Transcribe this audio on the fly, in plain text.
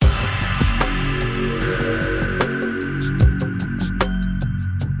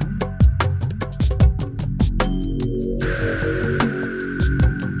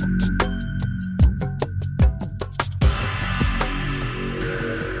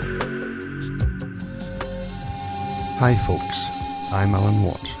Hi folks, I'm Alan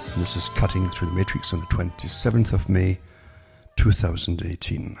Watt, and this is Cutting Through the Matrix on the 27th of May,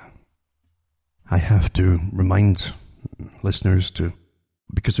 2018. I have to remind listeners to,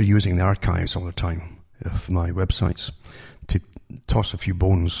 because they're using the archives all the time of my websites, to toss a few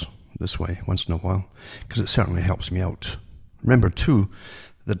bones this way once in a while, because it certainly helps me out. Remember too,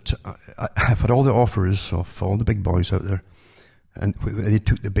 that I've had all the offers of all the big boys out there, and they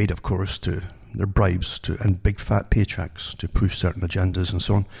took the bait, of course, to their bribes and big fat paychecks to push certain agendas and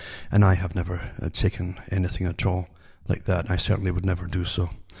so on, and I have never taken anything at all like that. I certainly would never do so.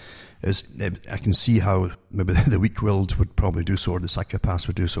 I can see how maybe the weak-willed would probably do so, or the psychopaths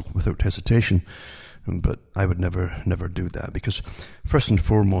would do so without hesitation, but I would never do that, because first and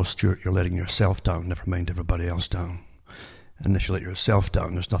foremost, you're letting yourself down, never mind everybody else down. And if you let yourself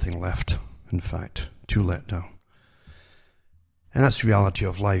down, there's nothing left, in fact, to let down. And that's the reality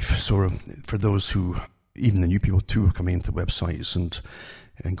of life. So for those who, even the new people too, coming into the websites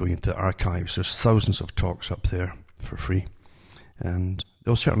and going into the archives, there's thousands of talks up there for free. And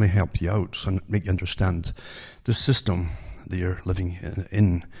they'll certainly help you out and make you understand the system that you're living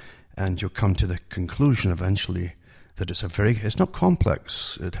in. And you'll come to the conclusion eventually that it's not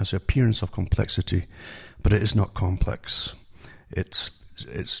complex. It has the appearance of complexity, but it is not complex. It's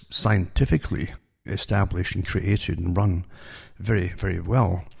scientifically established and created and run very, very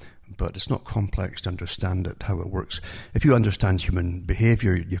well, but it's not complex to understand it, how it works. If you understand human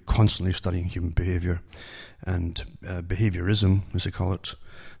behavior, you're constantly studying human behavior and behaviorism, as they call it,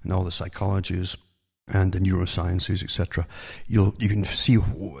 and all the psychologies and the neurosciences, etc. You can see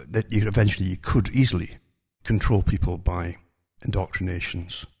that you could easily control people by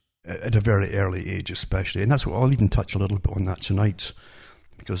indoctrinations at a very early age, especially. And that's what I'll even touch a little bit on that tonight,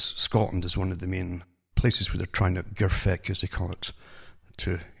 because Scotland is one of the main places where they're trying to GERFEC, as they call it,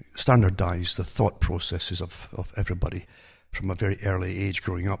 to standardise the thought processes of everybody from a very early age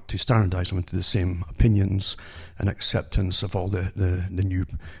growing up, to standardise them into the same opinions and acceptance of all the new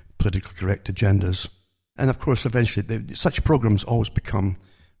politically correct agendas. And of course, eventually, such programs always become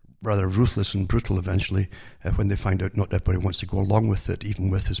rather ruthless and brutal eventually when they find out not everybody wants to go along with it, even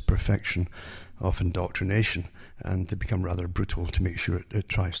with this perfection of indoctrination, and they become rather brutal to make sure it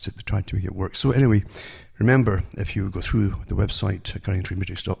tries to make it work. So anyway, remember, if you go through the website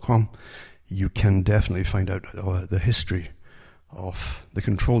cuttingthroughmatrix.com, you can definitely find out the history of the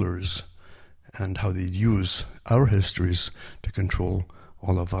controllers and how they use our histories to control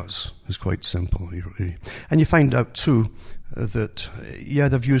all of us. It's quite simple, really. And you find out too that,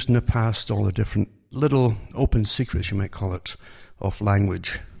 they've used in the past all the different little open secrets, you might call it, of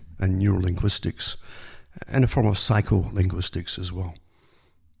language and neurolinguistics, and a form of psycholinguistics as well.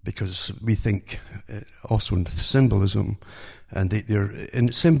 Because we think also in symbolism, and they're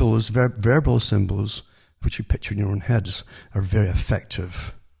in symbols, verbal symbols, which you picture in your own heads, are very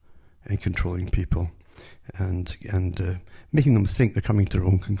effective in controlling people and making them think they're coming to their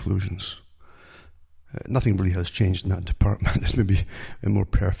own conclusions. Nothing really has changed in that department. It's maybe more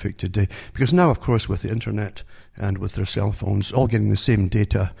perfect today. Because now, of course, with the internet and with their cell phones, all getting the same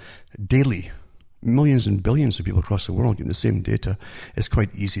data daily, millions and billions of people across the world getting the same data, it's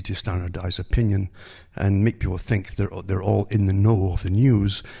quite easy to standardize opinion and make people think they're all in the know of the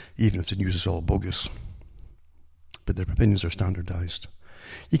news, even if the news is all bogus. But their opinions are standardized.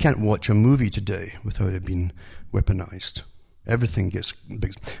 You can't watch a movie today without it being weaponized. Everything gets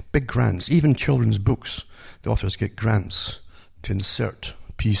big grants. Even children's books, the authors get grants to insert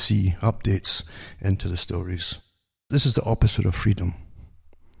PC updates into the stories. This is the opposite of freedom.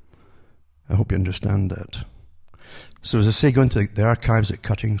 I hope you understand that. So as I say, go into the archives at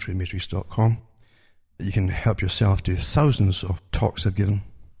cuttingthroughmatrix.com. You can help yourself to thousands of talks I've given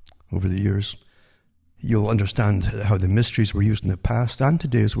over the years. You'll understand how the mysteries were used in the past and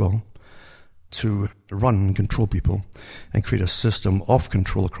today as well to run and control people and create a system of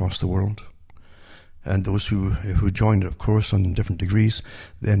control across the world. And those who join it, of course, on different degrees,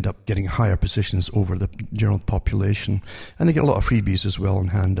 they end up getting higher positions over the general population. And they get a lot of freebies as well, and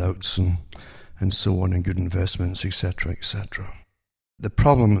handouts and so on, and good investments, etc., etc. The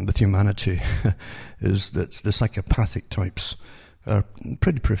problem with humanity is that the psychopathic types are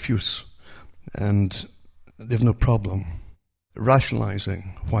pretty profuse, and they have no problem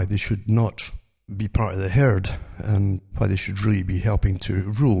rationalizing why they should not be part of the herd and why they should really be helping to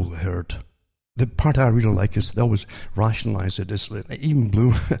rule the herd. The part I really like is they always rationalize it. It's like,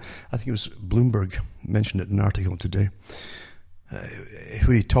 even I think it was Bloomberg mentioned it in an article today,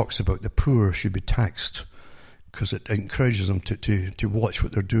 where he talks about the poor should be taxed because it encourages them to watch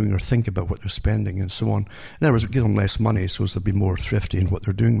what they're doing or think about what they're spending and so on. In other words, give them less money so as they'll be more thrifty in what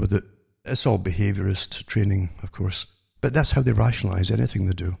they're doing with it. it's all behaviourist training, of course. But that's how they rationalise anything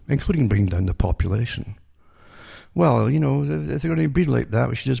they do, including bringing down the population. Well, if they're going to breed like that,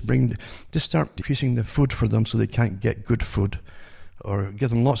 we should just start decreasing the food for them so they can't get good food, or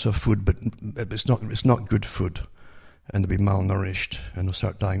give them lots of food, but it's not good food, and they'll be malnourished, and they'll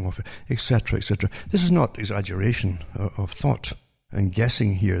start dying off it, etc., etc. This is not exaggeration of thought and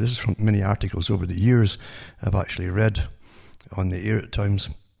guessing here. This is from many articles over the years I've actually read on the air at times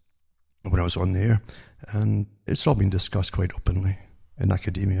when I was on the air, and it's all been discussed quite openly in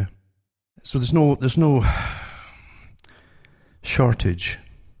academia. So there's no shortage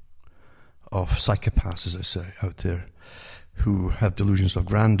of psychopaths, as I say, out there who have delusions of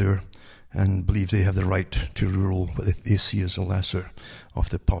grandeur and believe they have the right to rule what they see as the lesser of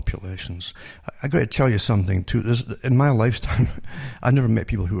the populations. I got to tell you something too. In my lifetime, I've never met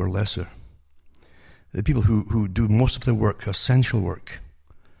people who are lesser. The people who do most of the work, essential work,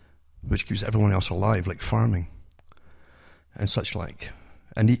 which keeps everyone else alive, like farming and such like.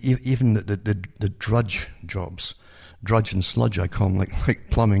 And even the drudge jobs, drudge and sludge, I call them, like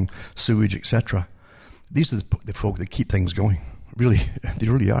plumbing, sewage, etc. These are the folk that keep things going. Really, they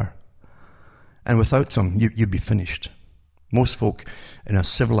really are. And without them, you'd be finished. Most folk in a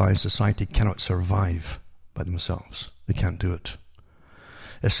civilized society cannot survive by themselves. They can't do it.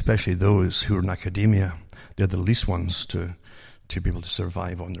 Especially those who are in academia. They're the least ones to be able to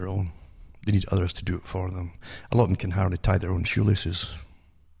survive on their own. They need others to do it for them. A lot of them can hardly tie their own shoelaces.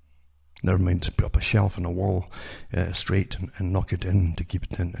 Never mind to put up a shelf on a wall straight and knock it in to keep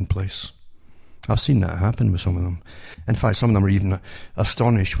it in place. I've seen that happen with some of them. In fact, some of them are even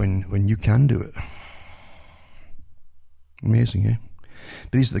astonished when you can do it. Amazing, eh?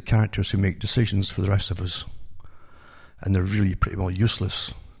 But these are the characters who make decisions for the rest of us. And they're really pretty well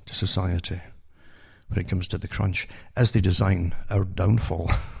useless to society when it comes to the crunch, as they design our downfall.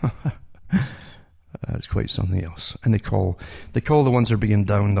 It's quite something else. And they call the ones that are being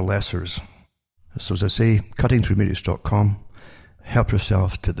down the lessers. So as I say, cuttingthroughmatrix.com, help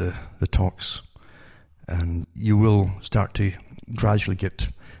yourself to the talks, and you will start to gradually get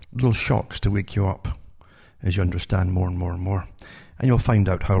little shocks to wake you up as you understand more and more and more. And you'll find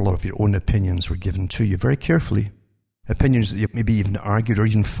out how a lot of your own opinions were given to you very carefully. Opinions that you maybe even argued or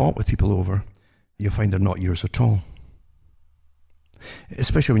even fought with people over, you'll find they're not yours at all.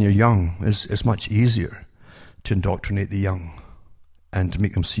 Especially when you're young, it's much easier to indoctrinate the young and to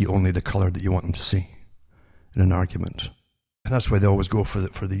make them see only the colour that you want them to see in an argument. And that's why they always go for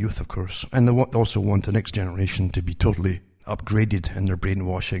the youth, of course. And they also want the next generation to be totally upgraded in their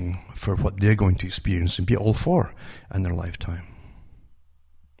brainwashing for what they're going to experience and be all for in their lifetime.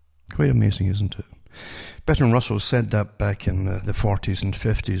 Quite amazing, isn't it? Bertrand Russell said that back in the 40s and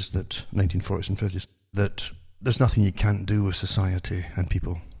 50s, 1940s and 50s, that there's nothing you can't do with society and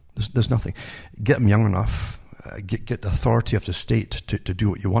people. There's nothing. Get them young enough, get the authority of the state to do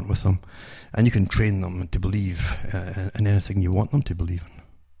what you want with them, and you can train them to believe in anything you want them to believe in.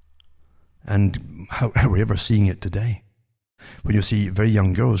 And how we're ever seeing it today. When you see very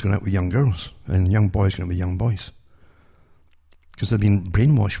young girls going out with young girls, and young boys going out with young boys. Because they've been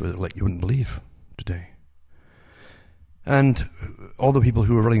brainwashed with it like you wouldn't believe today. And all the people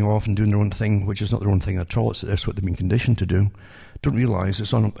who are running off and doing their own thing, which is not their own thing at all, that's what they've been conditioned to do, don't realise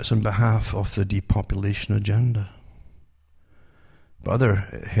it's on behalf of the depopulation agenda. But other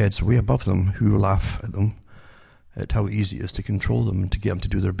heads way above them who laugh at them, at how easy it is to control them and to get them to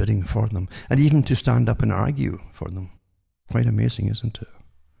do their bidding for them, and even to stand up and argue for them. Quite amazing, isn't it?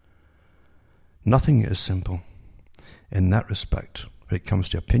 Nothing is simple in that respect when it comes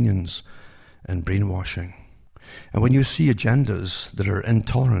to opinions and brainwashing. And when you see agendas that are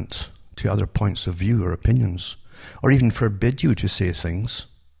intolerant to other points of view or opinions, or even forbid you to say things,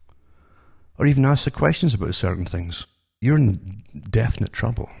 or even ask the questions about certain things, you're in definite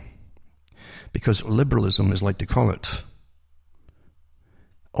trouble. Because liberalism, as I like to call it,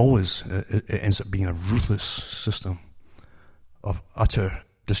 always it ends up being a ruthless system of utter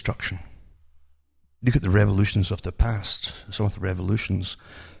destruction. Look at the revolutions of the past. Some of the revolutions,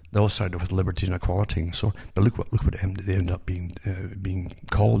 they all started with liberty and equality. And so, but look what they ended up being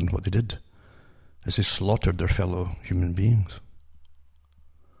called and what they did, as they slaughtered their fellow human beings.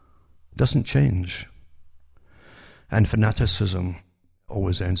 It doesn't change. And fanaticism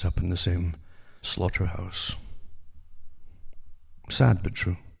always ends up in the same slaughterhouse. Sad but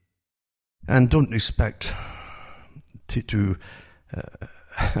true. And don't expect to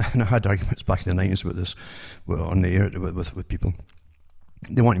and I had arguments back in the 90s about this on the air with people.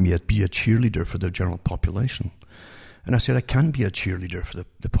 They wanted me to be a cheerleader for the general population. And I said, I can be a cheerleader for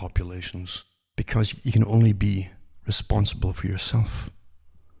the populations because you can only be responsible for yourself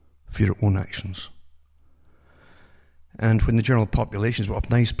for your own actions. And when the general populations of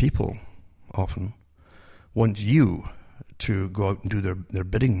nice people often want you to go out and do their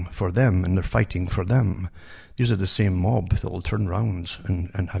bidding for them, and they're fighting for them, these are the same mob that will turn around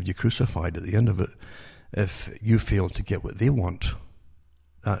and have you crucified at the end of it if you fail to get what they want.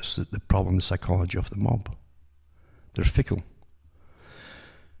 That's the problem, the psychology of the mob. They're fickle.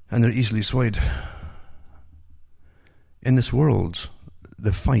 And they're easily swayed. In this world,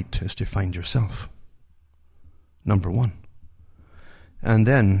 the fight is to find yourself. Number one. And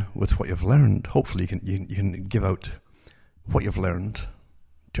then, with what you've learned, hopefully you can give out what you've learned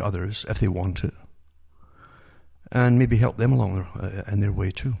to others if they want it. And maybe help them along in their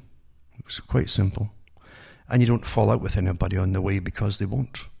way too. It's quite simple. And you don't fall out with anybody on the way because they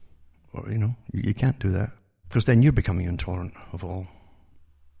won't. Or, you can't do that. Because then you're becoming intolerant of all.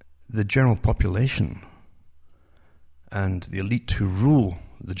 The general population and the elite who rule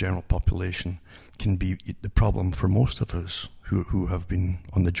the general population can be the problem for most of us who have been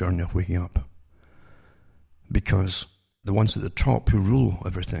on the journey of waking up. Because the ones at the top who rule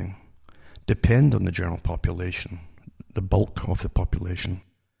everything depend on the general population, the bulk of the population,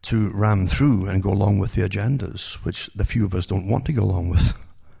 to ram through and go along with the agendas, which the few of us don't want to go along with.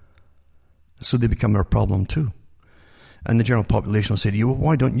 So they become our problem too. And the general population will say to you, well,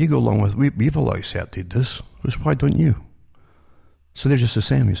 why don't you go along with it? We've all accepted this. Why don't you? So they're just the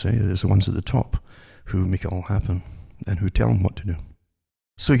same, you see, as the ones at the top who make it all happen and who tell them what to do.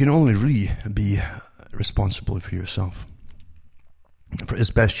 So you can only really be responsible for yourself for as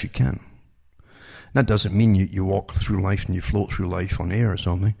best you can. That doesn't mean you walk through life and you float through life on air or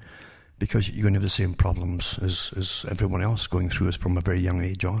something, because you're going to have the same problems as everyone else going through it from a very young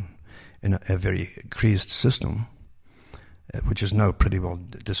age on, in a very crazed system, which is now pretty well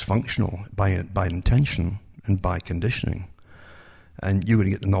dysfunctional by intention and by conditioning. And you're going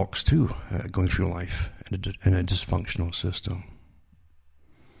to get the knocks too, going through life in a dysfunctional system.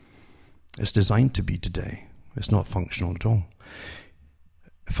 It's designed to be today. It's not functional at all.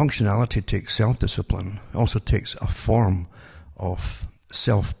 Functionality takes self-discipline. It also takes a form of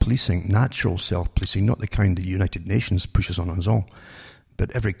self-policing, natural self-policing, not the kind the United Nations pushes on us all.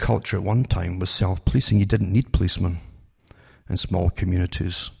 But every culture at one time was self-policing. You didn't need policemen in small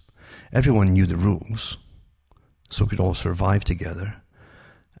communities. Everyone knew the rules, so we could all survive together.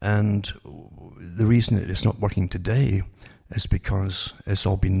 And the reason it's not working today is because it's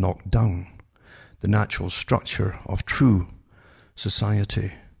all been knocked down. The natural structure of true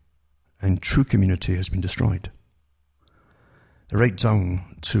society and true community has been destroyed. Right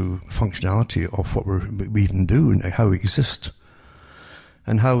down to functionality of what we even do and how we exist,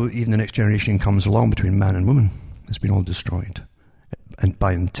 and how even the next generation comes along between man and woman. It's been all destroyed, and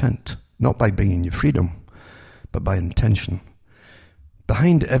by intent, not by bringing you freedom, but by intention.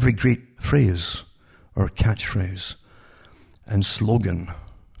 Behind every great phrase or catchphrase and slogan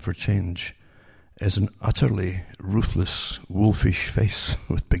for change is an utterly ruthless, wolfish face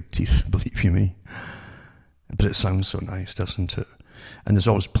with big teeth, believe you me. But it sounds so nice, doesn't it? And there's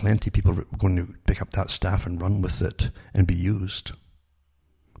always plenty of people going to pick up that staff and run with it and be used.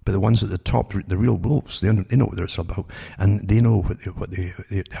 But the ones at the top, the real wolves, they know what it's about, and they know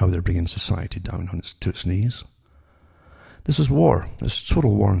how they're bringing society down to its knees. This is war. It's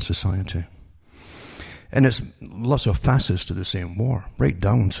total war in society. And it's lots of facets to the same war, right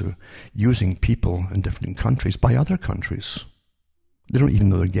down to using people in different countries by other countries. They don't even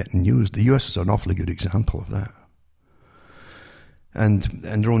know they're getting used. The US is an awfully good example of that. And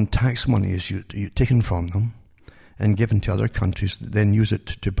their own tax money is taken from them and given to other countries, then use it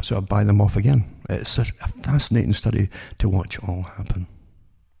to sort of buy them off again. It's such a fascinating study to watch all happen.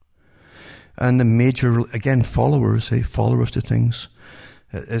 And the major, again, followers to things.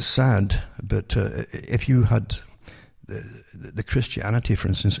 It's sad, but if you had the Christianity, for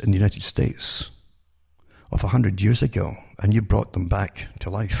instance, in the United States of 100 years ago, and you brought them back to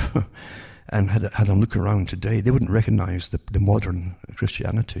life and had them look around today, they wouldn't recognize the modern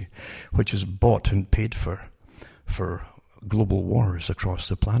Christianity, which is bought and paid for global wars across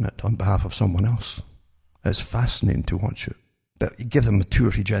the planet on behalf of someone else. It's fascinating to watch it. But you give them 2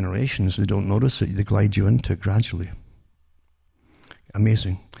 or 3 generations, they don't notice it, they glide you into it gradually.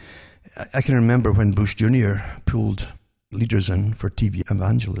 Amazing. I can remember when Bush Jr. pulled leaders in for TV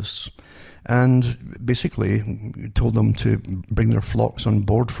evangelists and basically told them to bring their flocks on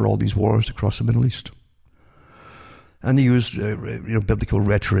board for all these wars across the Middle East. And they used biblical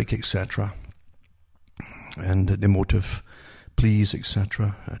rhetoric, etc., and the emotive pleas,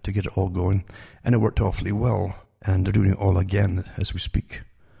 etc., to get it all going. And it worked awfully well. And they're doing it all again as we speak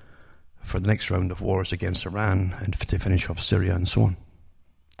for the next round of wars against Iran and to finish off Syria and so on.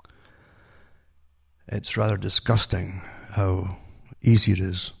 It's rather disgusting how easy it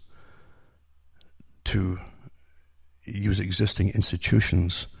is to use existing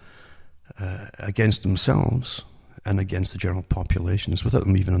institutions against themselves and against the general populations without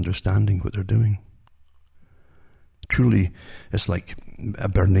them even understanding what they're doing. Truly, it's like a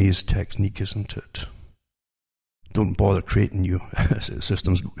Bernays technique, isn't it? Don't bother creating new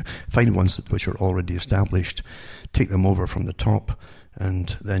systems. Find ones which are already established, take them over from the top,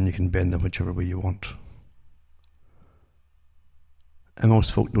 and then you can bend them whichever way you want. And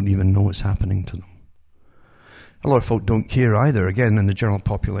most folk don't even know what's happening to them. A lot of folk don't care either, again, in the general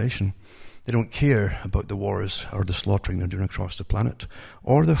population. They don't care about the wars or the slaughtering they're doing across the planet,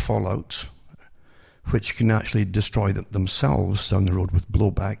 or the fallout, which can actually destroy themselves down the road with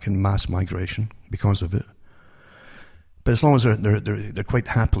blowback and mass migration because of it. But as long as they're quite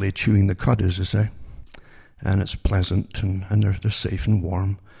happily chewing the cud, as they say, and it's pleasant and they're safe and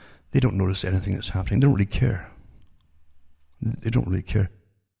warm, they don't notice anything that's happening. They don't really care. They don't really care.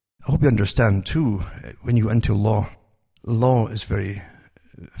 I hope you understand, too, when you enter law is very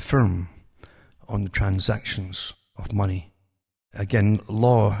firm on the transactions of money. Again,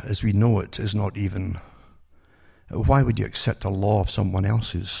 law, as we know it, is not even... Why would you accept a law of someone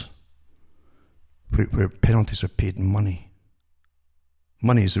else's where penalties are paid in money?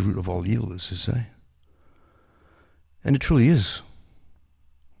 Money is the root of all evil, as they say. And it truly is.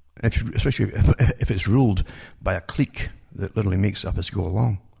 Especially if it's ruled by a clique that literally makes up as you go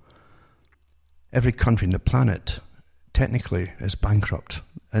along. Every country on the planet technically is bankrupt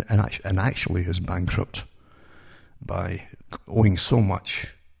and actually is bankrupt by owing so much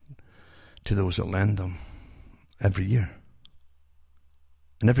to those that lend them every year.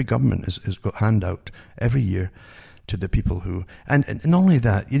 And every government has got handout every year to the people who... And not only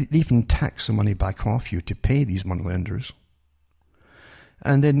that, they even tax the money back off you to pay these moneylenders.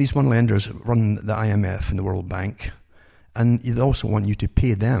 And then these moneylenders run the IMF and the World Bank, and they also want you to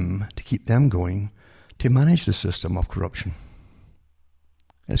pay them to keep them going to manage the system of corruption.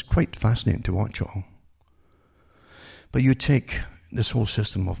 It's quite fascinating to watch it all. But you take this whole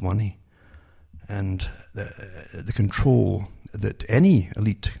system of money and the control that any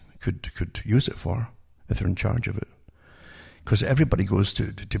elite could use it for if they're in charge of it. Because everybody goes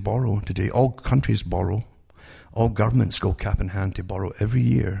to borrow today. All countries borrow. All governments go cap in hand to borrow every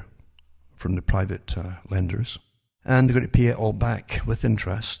year from the private lenders. And they're going to pay it all back with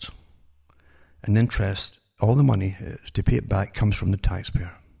interest. And interest, all the money to pay it back comes from the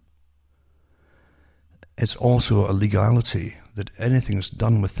taxpayer. It's also a legality that anything that's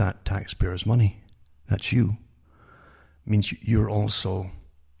done with that taxpayer's money, that's you, means you're also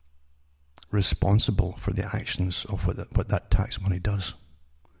responsible for the actions of what that tax money does,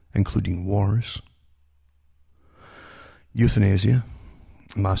 including wars, euthanasia,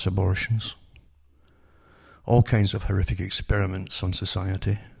 mass abortions, all kinds of horrific experiments on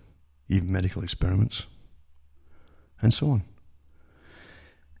society, even medical experiments, and so on.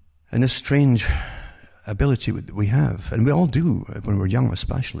 And this strange ability that we have, and we all do when we're young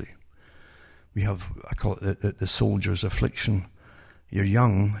especially, we have, I call it the soldier's affliction. You're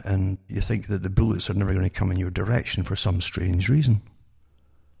young and you think that the bullets are never going to come in your direction for some strange reason.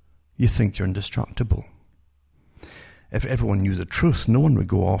 You think you're indestructible. If everyone knew the truth, no one would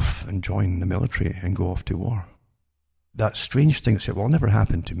go off and join the military and go off to war. That strange thing that said, well, it'll never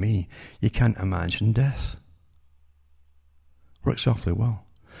happen to me. You can't imagine death. Works awfully well.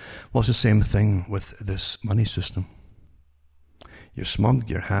 Well, it's the same thing with this money system. You're smug,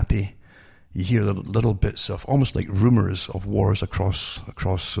 you're happy. You hear little bits of, almost like rumors of wars across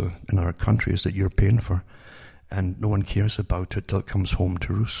in our countries that you're paying for, and no one cares about it till it comes home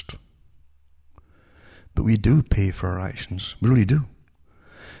to roost. But we do pay for our actions. We really do.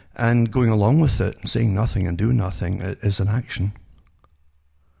 And going along with it and saying nothing and doing nothing is an action.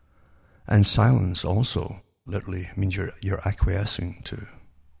 And silence also literally means you're acquiescing to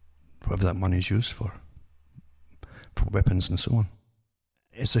whatever that money is used for weapons and so on.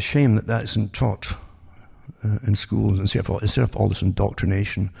 It's a shame that isn't taught in schools instead of all this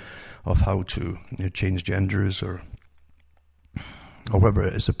indoctrination of how to change genders or whatever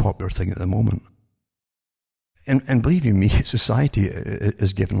is the popular thing at the moment. And believe you me, society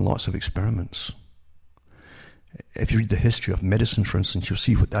is given lots of experiments. If you read the history of medicine, for instance, you'll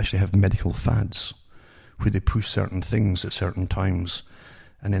see what they actually have medical fads, where they push certain things at certain times,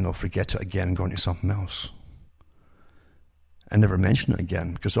 and then they'll forget it again and go into something else. And never mention it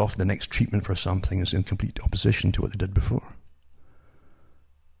again, because often the next treatment for something is in complete opposition to what they did before.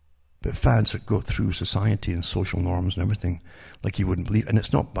 But fads that go through society and social norms and everything, like you wouldn't believe, and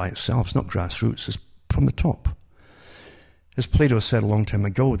it's not by itself, it's not grassroots, it's from the top. As Plato said a long time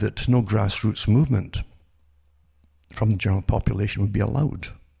ago, that no grassroots movement from the general population would be allowed.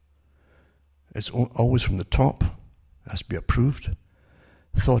 It's always from the top, it has to be approved,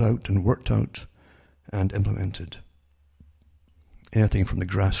 thought out and worked out and implemented. Anything from the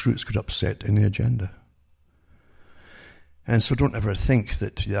grassroots could upset any agenda. And so don't ever think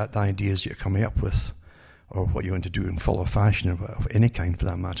that the ideas you're coming up with, or what you're going to do and follow fashion of any kind for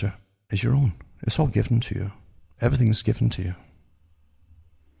that matter, is your own. It's all given to you. Everything's given to you.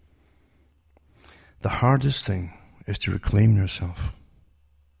 The hardest thing is to reclaim yourself.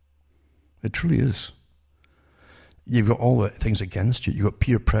 It truly is. You've got all the things against you. You've got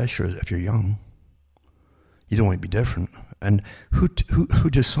peer pressure if you're young. You don't want to be different. And who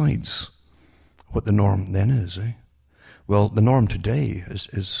decides what the norm then is, eh? Well, the norm today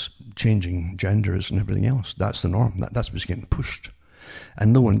is changing genders and everything else. That's the norm. That's what's getting pushed.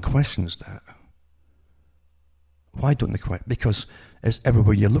 And no one questions that. Why don't they question? Because it's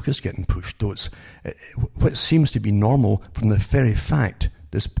everywhere you look is getting pushed. Though it's what seems to be normal from the very fact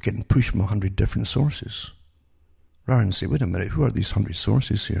that's getting pushed from 100 different sources. Rather than say, wait a minute, who are these 100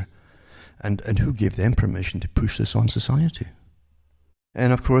 sources here? And who gave them permission to push this on society?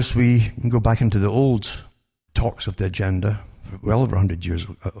 And of course, we can go back into the old talks of the agenda, well over 100 years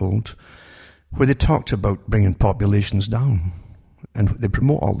old, where they talked about bringing populations down. And they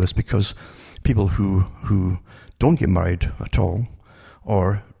promote all this because people who don't get married at all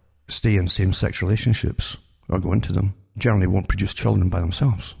or stay in same-sex relationships or go into them generally won't produce children by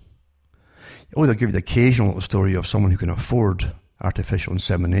themselves. Oh, they'll give you the occasional little story of someone who can afford artificial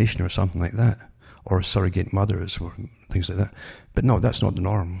insemination or something like that, or surrogate mothers or things like that. But no, that's not the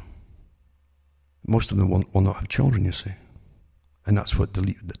norm. Most of them will not have children, you see. And that's what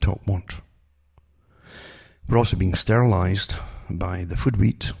the top want. We're also being sterilized by the food we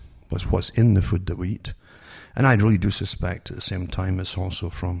eat, what's in the food that we eat. And I really do suspect at the same time it's also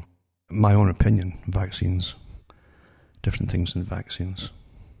from my own opinion, vaccines, different things in vaccines.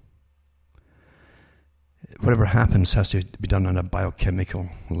 Whatever happens has to be done on a biochemical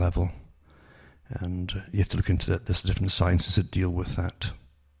level. And you have to look into there's different sciences that deal with that.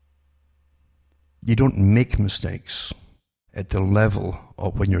 You don't make mistakes at the level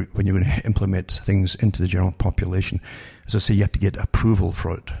of when you're going to implement things into the general population. As I say, you have to get approval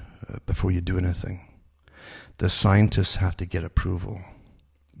for it before you do anything. The scientists have to get approval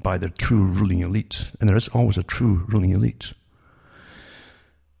by the true ruling elite. And there is always a true ruling elite.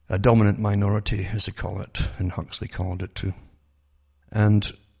 A dominant minority, as they call it, and Huxley called it too. And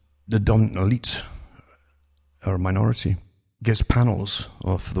the dominant elite, or minority, gets panels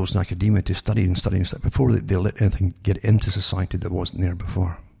of those in academia to study and study before they let anything get into society that wasn't there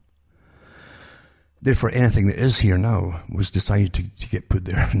before. Therefore, anything that is here now was decided to get put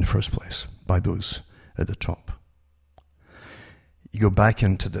there in the first place by those at the top. You go back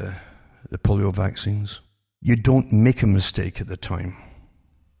into the polio vaccines. You don't make a mistake at the time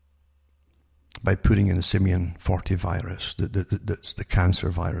by putting in the simian 40 virus, that's the cancer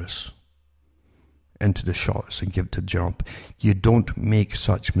virus, into the shots and give it to the general. You don't make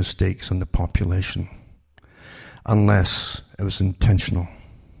such mistakes on the population unless it was intentional.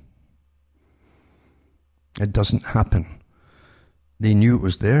 It doesn't happen. They knew it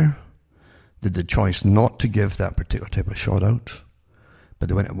was there. They did the choice not to give that particular type of shot out, but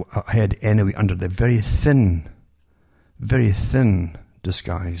they went ahead anyway under the very thin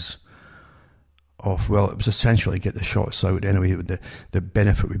disguise of, well, it was essentially get the shots out anyway. The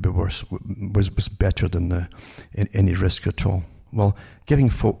benefit would be worse, was better than any risk at all. Well, giving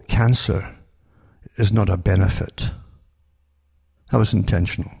folk cancer is not a benefit. That was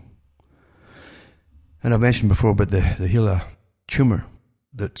intentional. And I mentioned before about the HeLa tumor,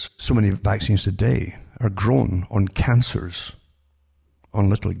 that so many vaccines today are grown on cancers, on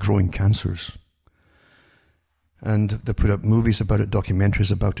literally growing cancers. And they put up movies about it,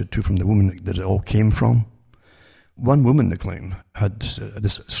 documentaries about it too, from the woman that it all came from. One woman, they claim, had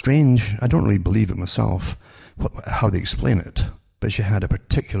this strange, I don't really believe it myself, how they explain it, but she had a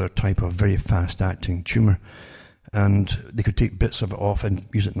particular type of very fast-acting tumor, and they could take bits of it off and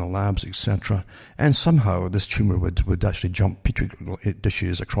use it in the labs, etc. And somehow this tumor would actually jump petri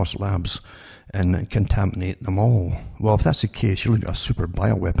dishes across labs and contaminate them all. Well, if that's the case, you're looking at a super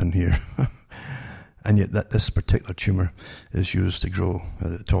bioweapon here. And yet this particular tumor is used to grow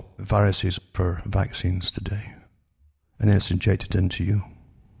the top viruses for vaccines today. And then it's injected into you.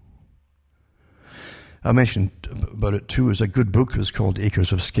 I mentioned about it too, is a good book. It's called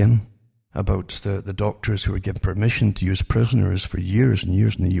Acres of Skin, about the doctors who were given permission to use prisoners for years and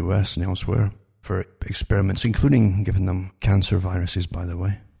years in the US and elsewhere for experiments, including giving them cancer viruses, by the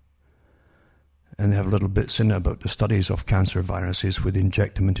way. and they have little bits in it about the studies of cancer viruses where they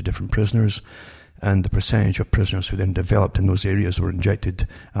inject them into different prisoners, and the percentage of prisoners who then developed in those areas were injected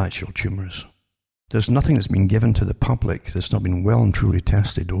actual tumours. There's nothing that's been given to the public that's not been well and truly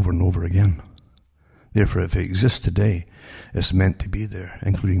tested over and over again. Therefore, if it exists today, it's meant to be there,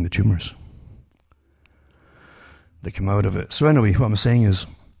 including the tumours that come out of it. So anyway, what I'm saying is,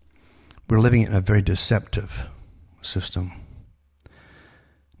 we're living in a very deceptive system.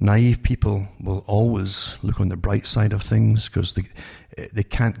 Naive people will always look on the bright side of things because they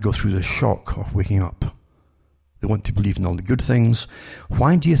can't go through the shock of waking up. They want to believe in all the good things.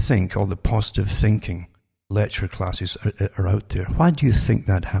 Why do you think all the positive thinking lecture classes are out there? Why do you think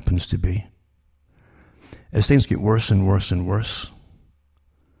that happens to be? As things get worse and worse and worse,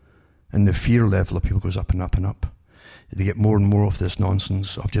 and the fear level of people goes up and up and up, they get more and more of this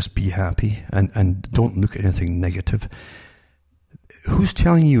nonsense of just be happy and don't look at anything negative. Who's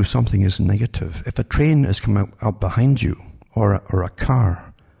telling you something is negative? If a train is coming up behind you, or a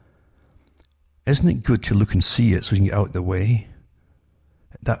car, isn't it good to look and see it so you can get out of the way?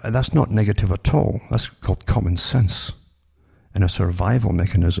 That's not negative at all. That's called common sense and a survival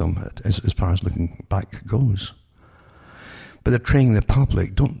mechanism as far as looking back goes. But they're training the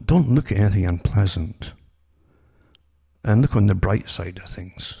public, don't look at anything unpleasant. And look on the bright side of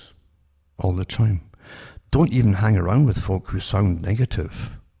things all the time. Don't even hang around with folk who sound negative.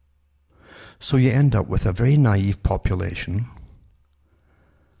 So you end up with a very naive population,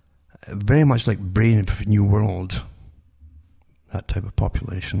 very much like Brave New World, that type of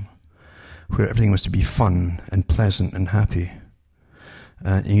population, where everything was to be fun and pleasant and happy.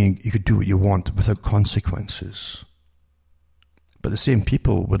 You could do what you want without consequences. But the same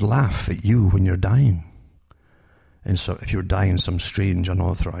people would laugh at you when you're dying. And so if you're dying in some strange,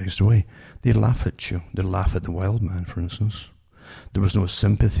 unauthorized way, they'd laugh at you. They'd laugh at the wild man, for instance. There was no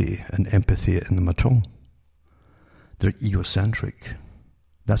sympathy and empathy in them at all. They're egocentric.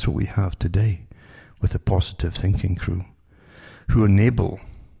 That's what we have today with the positive thinking crew, who enable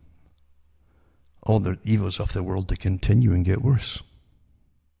all the evils of the world to continue and get worse.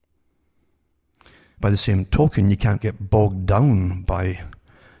 By the same token, you can't get bogged down by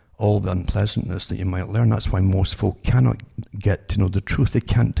all the unpleasantness that you might learn. That's why most folk cannot get to know the truth. They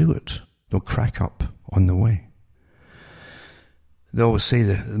can't do it. They'll crack up on the way. They always say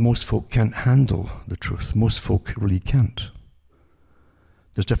that most folk can't handle the truth. Most folk really can't.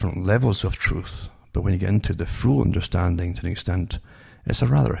 There's different levels of truth, but when you get into the full understanding to an extent, it's a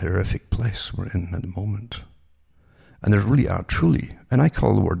rather horrific place we're in at the moment. And there really are truly, and I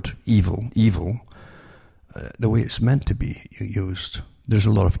call the word evil, the way it's meant to be used. There's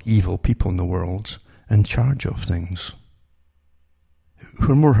a lot of evil people in the world in charge of things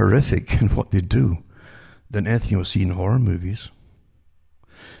who are more horrific in what they do than anything you'll see in horror movies.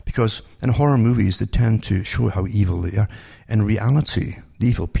 Because in horror movies, they tend to show how evil they are. In reality, the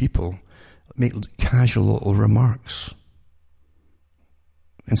evil people make casual little remarks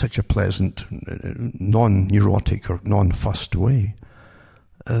in such a pleasant, non-neurotic or non-fussed way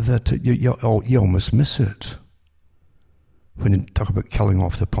that you almost miss it. When you talk about killing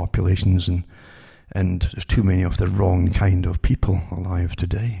off the populations and there's too many of the wrong kind of people alive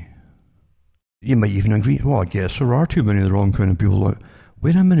today. You might even agree, well, I guess there are too many of the wrong kind of people.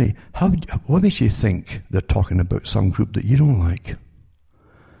 Wait a minute, what makes you think they're talking about some group that you don't like?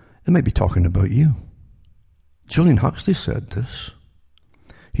 They might be talking about you. Julian Huxley said this.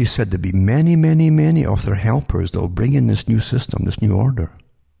 He said there'll be many, many, many of their helpers that will bring in this new system, this new order,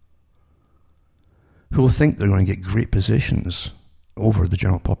 who will think they're going to get great positions over the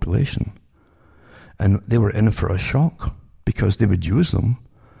general population. And they were in for a shock because they would use them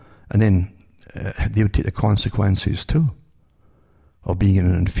and then they would take the consequences too of being in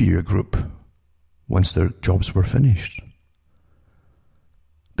an inferior group once their jobs were finished.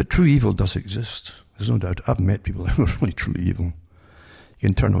 But true evil does exist. There's no doubt. I've met people who are really truly evil. You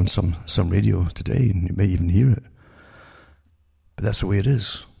can turn on some radio today and you may even hear it. But that's the way it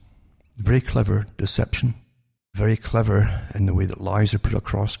is. Very clever deception. Very clever in the way that lies are put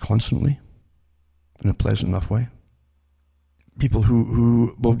across constantly in a pleasant enough way. People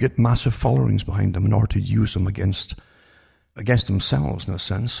who will get massive followings behind them in order to use them against themselves in a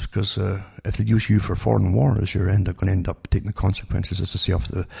sense, because if they use you for foreign wars, you're going to end up taking the consequences, as I say, of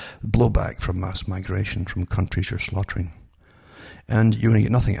the blowback from mass migration from countries you're slaughtering. And you're going to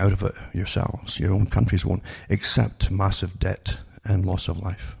get nothing out of it yourselves. Your own countries won't, except massive debt and loss of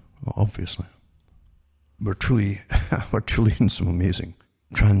life, obviously. We're truly in some amazing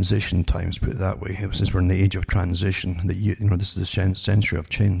transition times, put it that way. Since we're in the age of transition, that this is the century of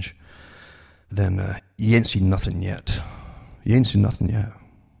change, then you ain't seen nothing yet. You ain't seen nothing yet.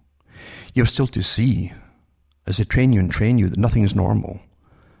 You have still to see, as they train you, that nothing is normal.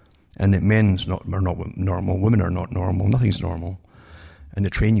 And that are not normal, women are not normal, nothing's normal. And they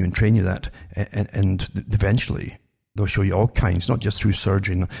train you that, and eventually they'll show you all kinds, not just through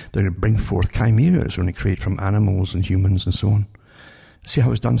surgery. They're going to bring forth chimeras, they're going to create from animals and humans and so on. See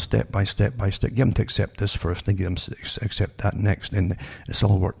how it's done step by step by step. Get them to accept this first, then get them to accept that next, and it's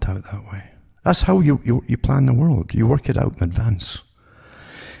all worked out that way. That's how you plan the world. You work it out in advance.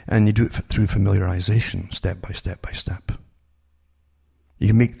 And you do it through familiarization, step by step by step. You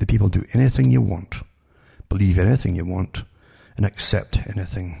can make the people do anything you want, believe anything you want, and accept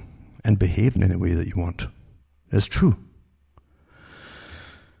anything, and behave in any way that you want. It's true.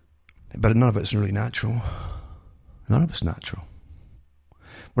 But none of it's really natural. None of it's natural.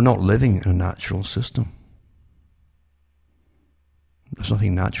 We're not living in a natural system. There's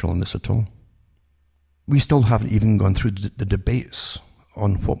nothing natural in this at all. We still haven't even gone through the debates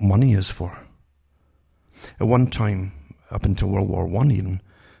on what money is for. At one time, up until World War I even,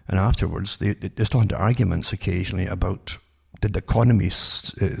 and afterwards, they still had arguments occasionally about did the economy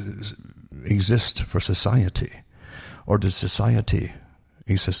exist for society, or does society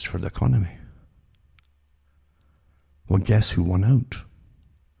exist for the economy? Well, guess who won out?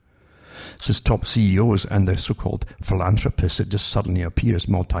 So it's top CEOs and the so-called philanthropists that just suddenly appear as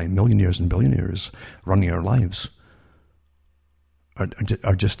multi-millionaires and billionaires running our lives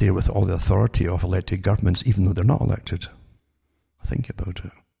are just there with all the authority of elected governments, even though they're not elected. Think about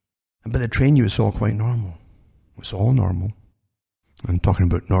it. But they train you, it's all quite normal. It's all normal. I'm talking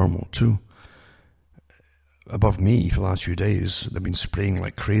about normal too. Above me for the last few days, they've been spraying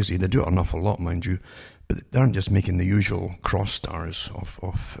like crazy. They do it an awful lot, mind you, but they aren't just making the usual cross stars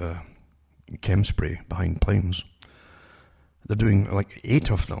of chem spray behind planes. They're doing like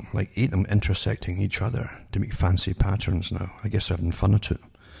 8 of them intersecting each other to make fancy patterns now. I guess they're having fun at it.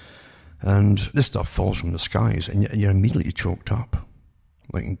 And this stuff falls from the skies, and you're immediately choked up.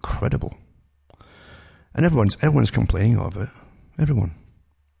 Like incredible. And everyone's complaining of it. Everyone.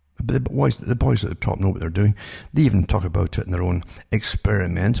 But the boys at the top know what they're doing. They even talk about it in their own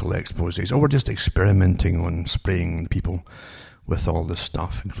experimental exposés. Oh, we're just experimenting on spraying people with all this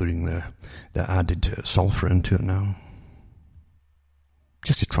stuff, including the added sulfur into it now.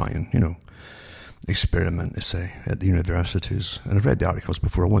 Just to try and, experiment, they say, at the universities. And I've read the articles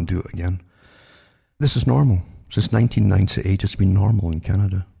before, I won't do it again. This is normal. Since 1998, it's been normal in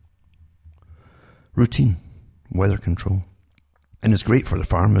Canada. Routine, weather control. And it's great for the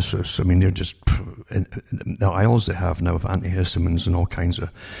pharmacists. I mean, they're just, the aisles they have now of antihistamines and all kinds of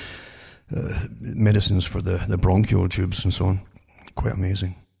medicines for the bronchial tubes and so on. Quite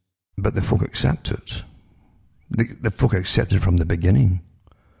amazing. But the folk accept it. The folk accept it from the beginning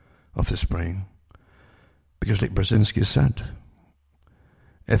of the spraying. Because like Brzezinski said,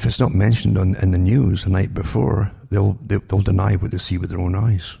 if it's not mentioned in the news the night before, they'll deny what they see with their own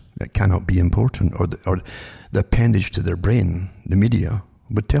eyes. It cannot be important, or the appendage to their brain, the media,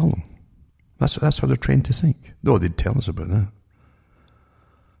 would tell them. That's how they're trained to think. Though they'd tell us about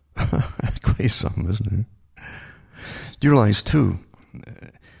that. Quite something, isn't it? Do you realize too,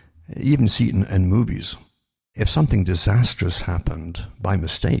 you even see it in movies, if something disastrous happened by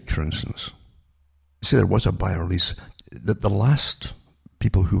mistake, for instance, say there was a by-release, the last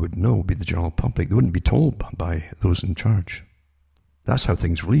people who would know would be the general public. They wouldn't be told by those in charge. That's how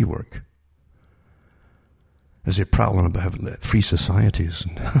things really work. As they prattle on about having free societies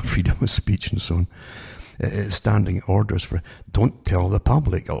and freedom of speech and so on, standing orders for, don't tell the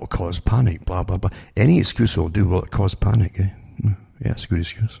public, it'll cause panic, blah, blah, blah. Any excuse will do, will it cause panic? Eh? Yeah, it's a good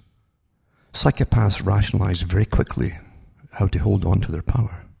excuse. Psychopaths rationalize very quickly how to hold on to their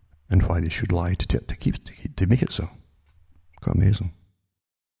power and why they should lie to make it so. Quite amazing.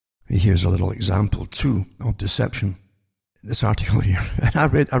 Here's a little example too of deception. This article here, and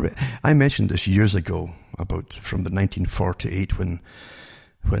I mentioned this years ago about from the 1948 when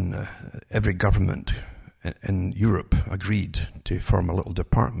every government in Europe agreed to form a little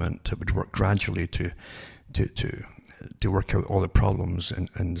department that would work gradually to work out all the problems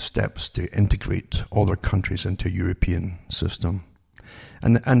and the steps to integrate all their countries into a European system.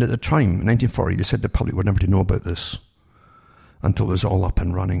 And at the time, in 1940, they said the public were never to know about this until it was all up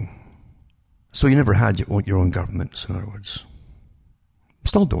and running. So you never had your own governments, in other words.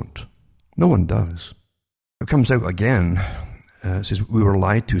 Still don't. No one does. It comes out again. It says, we were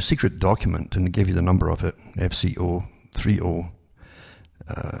lied to a secret document, and they give you the number of it, FCO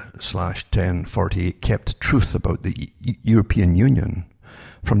 30/1048, kept truth about the European Union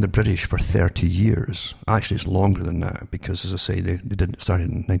from the British for 30 years. Actually, it's longer than that, because, as I say, they didn't start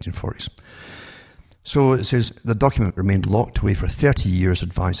in the 1940s. So it says the document remained locked away for 30 years,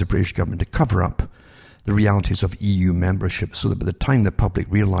 advised the British government to cover up the realities of EU membership so that by the time the public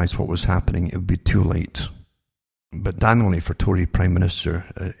realised what was happening, it would be too late. But damningly for Tory Prime Minister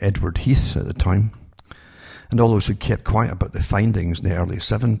Edward Heath at the time, and all those who kept quiet about the findings in the early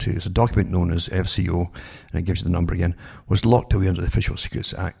 70s, a document known as FCO, and it gives you the number again, was locked away under the Official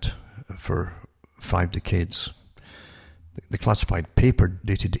Secrets Act for 5 decades. The classified paper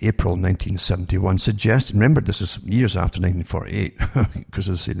dated April 1971 suggested, remember this is years after 1948, because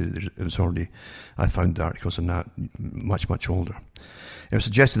as I say, it was already, I found the articles on that much, much older. It was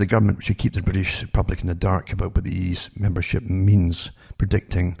suggested the government should keep the British public in the dark about what the EU's membership means,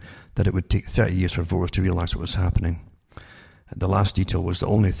 predicting that it would take 30 years for voters to realise what was happening. The last detail was the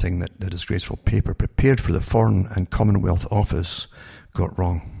only thing that the disgraceful paper prepared for the Foreign and Commonwealth Office got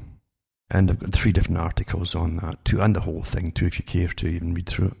wrong. And I've got 3 different articles on that too, and the whole thing too, if you care to even read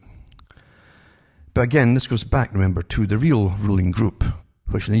through it. But again, this goes back, remember, to the real ruling group,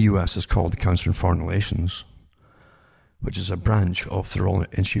 which in the US is called the Council on Foreign Relations, which is a branch of the Royal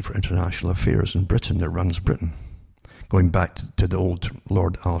Institute for International Affairs in Britain that runs Britain, going back to the old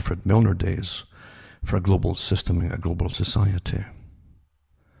Lord Alfred Milner days for a global system and a global society.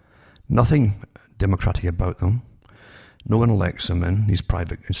 Nothing democratic about them. No one elects them in these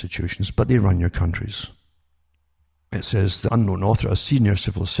private institutions, but they run your countries. It says the unknown author, a senior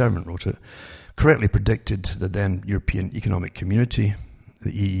civil servant, wrote it, correctly predicted the then European Economic Community,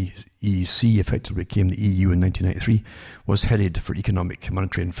 the EEC effectively became the EU in 1993, was headed for economic,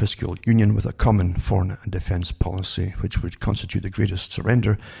 monetary and fiscal union with a common foreign and defence policy, which would constitute the greatest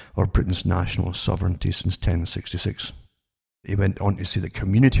surrender of Britain's national sovereignty since 1066. He went on to say that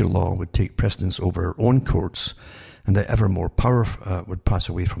community law would take precedence over our own courts, and that ever more power would pass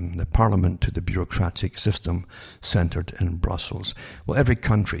away from the Parliament to the bureaucratic system centred in Brussels. Well, every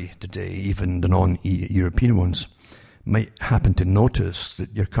country today, even the non-European ones, might happen to notice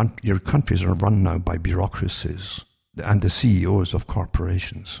that your countries are run now by bureaucracies and the CEOs of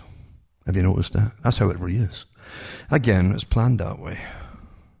corporations. Have you noticed that? That's how it really is. Again, it's planned that way.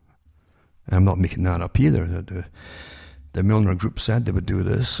 I'm not making that up either. The Milner Group said they would do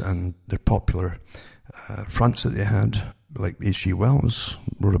this, and their popular fronts that they had, like H.G. Wells,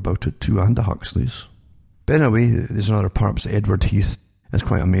 wrote about it too, and the Huxleys. But anyway, there's another part, Edward Heath. It's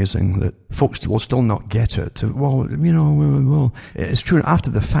quite amazing that folks will still not get it. Well, it's true. After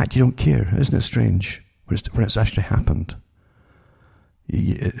the fact, you don't care. Isn't it strange when it's actually happened?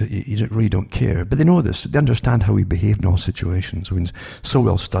 You really don't care. But they know this. They understand how we behave in all situations. I mean, so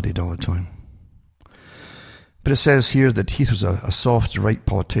well studied all the time. But it says here that Heath was a soft right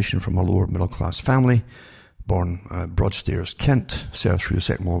politician from a lower middle class family, born Broadstairs, Kent, served through the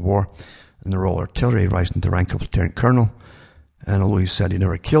Second World War in the Royal Artillery, rising to the rank of Lieutenant Colonel. And although he said he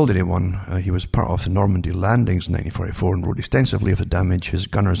never killed anyone, he was part of the Normandy landings in 1944 and wrote extensively of the damage his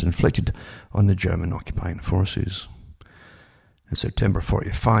gunners inflicted on the German occupying forces. In September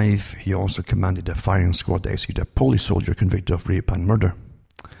 1945, he also commanded a firing squad to execute a Polish soldier convicted of rape and murder.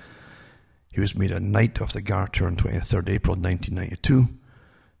 He was made a Knight of the Garter on 23rd April 1992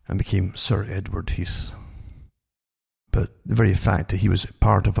 and became Sir Edward Heath. But the very fact that he was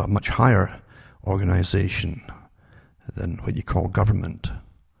part of a much higher organisation than what you call government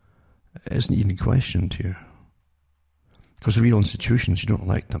isn't even questioned here. Because the real institutions, you don't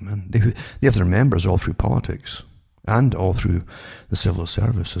like them. And they have their members all through politics and all through the civil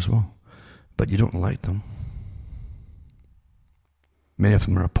service as well. But you don't like them. Many of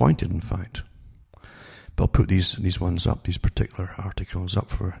them are appointed, in fact. But I'll put these ones up, these particular articles up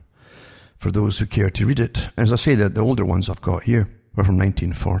for those who care to read it. And as I say, the older ones I've got here were from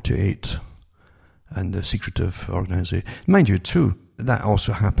 1948 and the secretive organisation. Mind you, too, that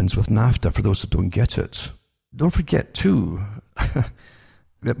also happens with NAFTA, for those that don't get it. Don't forget, too,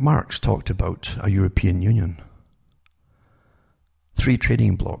 that Marx talked about a European Union. 3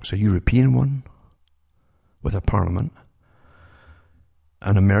 trading blocks, a European one with a parliament,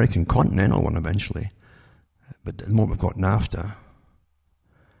 an American continental one eventually, but at the moment we've got NAFTA,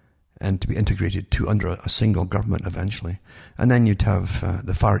 and to be integrated under a single government eventually. And then you'd have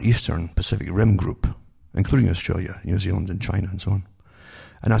the Far Eastern Pacific Rim group, including Australia, New Zealand and China and so on.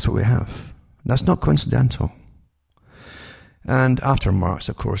 And that's what we have. That's not coincidental. And after Marx,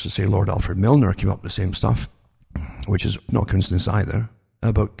 of course, say Lord Alfred Milner came up with the same stuff, which is not coincidence either,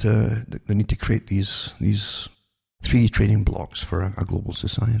 about the need to create these 3 trading blocks for a global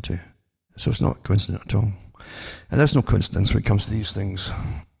society. So it's not coincident at all. And there's no coincidence when it comes to these things.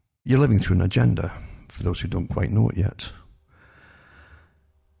 You're living through an agenda, for those who don't quite know it yet.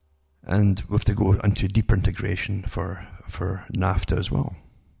 And we have to go into deeper integration for NAFTA as well.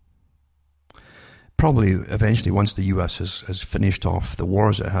 probably eventually, once the US has finished off the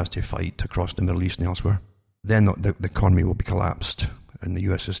wars it has to fight across the Middle East and elsewhere, then the economy will be collapsed and the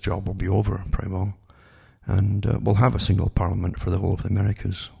US's job will be over, pretty well. And we'll have a single parliament for the whole of the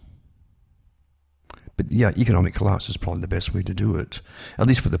Americas. But yeah, economic collapse is probably the best way to do it, at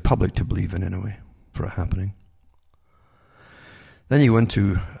least for the public to believe in anyway, for it happening. Then you went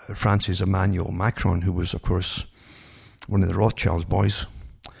to France's Emmanuel Macron, who was, of course, one of the Rothschild's boys.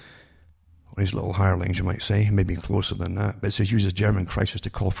 His little hirelings, you might say, maybe closer than that. But it says uses German crisis to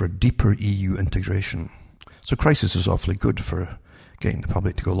call for a deeper EU integration. So crisis is awfully good for getting the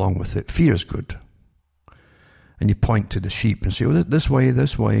public to go along with it. Fear is good. And you point to the sheep and say, oh, this way,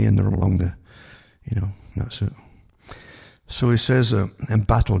 and they're along the, that's it. So he says,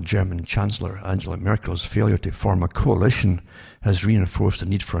 embattled German Chancellor Angela Merkel's failure to form a coalition has reinforced the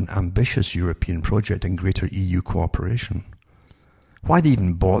need for an ambitious European project and greater EU cooperation. Why they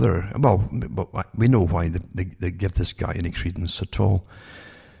even bother? Well, we know why they give this guy any credence at all.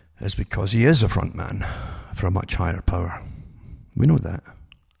 It's because he is a front man for a much higher power. We know that.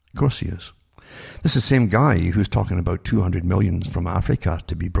 Of course he is. This is the same guy who's talking about 200 million from Africa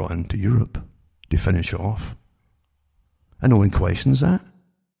to be brought into Europe to finish it off. And no one questions that.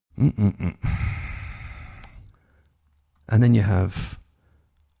 And then you have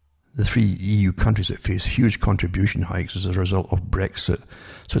the 3 EU countries that face huge contribution hikes as a result of Brexit.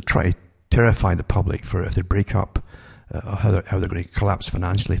 So try to terrify the public for if they break up, how they're going to collapse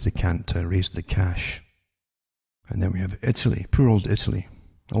financially if they can't raise the cash. And then we have Italy, poor old Italy,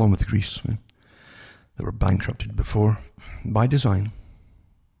 along with Greece, that were bankrupted before by design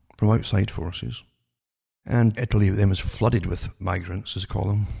from outside forces. And Italy then was flooded with migrants, as they call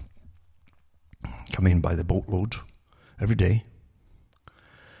them, coming in by the boatload every day.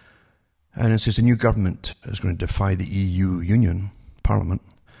 And it says the new government is going to defy the EU Union Parliament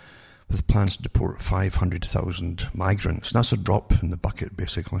with plans to deport 500,000 migrants. And that's a drop in the bucket,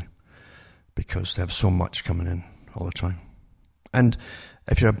 basically, because they have so much coming in all the time. And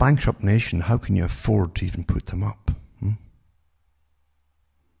if you're a bankrupt nation, how can you afford to even put them up? You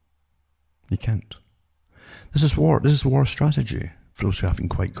can't. This is war. This is war strategy for those who haven't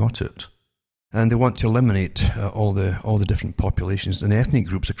quite got it. And they want to eliminate all the different populations and ethnic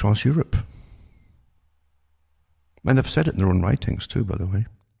groups across Europe. And they've said it in their own writings too, by the way.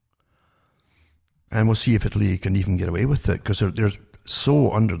 And we'll see if Italy can even get away with it, because they're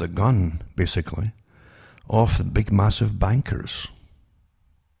so under the gun, basically, of the big, massive bankers.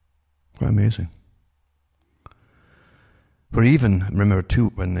 Quite amazing. Where even, remember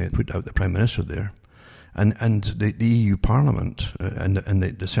too, when they put out the Prime Minister there, and the EU Parliament and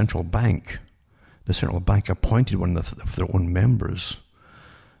the central bank appointed one of their own members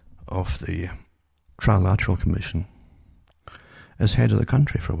of the Trilateral Commission as head of the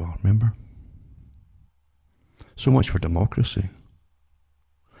country for a while, remember? So much for democracy.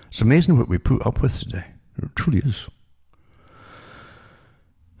 It's amazing what we put up with today. It truly is.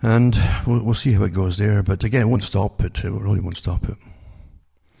 And we'll see how it goes there. But again, it won't stop it. It really won't stop it.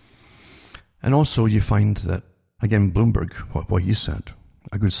 And also you find that, again, Bloomberg, what he said,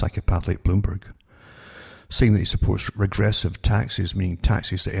 a good psychopath like Bloomberg, saying that he supports regressive taxes, meaning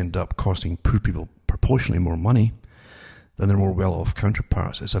taxes that end up costing poor people proportionally more money than their more well-off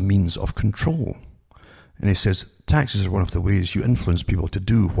counterparts as a means of control. And he says taxes are one of the ways you influence people to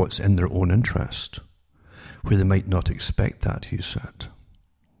do what's in their own interest, where they might not expect that, he said.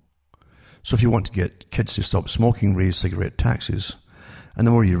 So if you want to get kids to stop smoking, raise cigarette taxes, and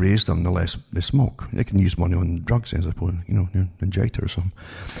the more you raise them, the less they smoke. They can use money on drugs, I suppose, inject it or something.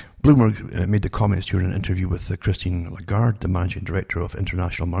 Bloomberg made the comments during an interview with Christine Lagarde, the managing director of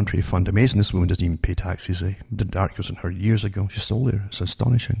International Monetary Fund. Amazing, this woman doesn't even pay taxes. Did articles on her years ago. She's still there. It's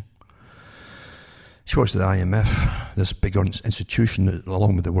astonishing. She works at the IMF, this big institution,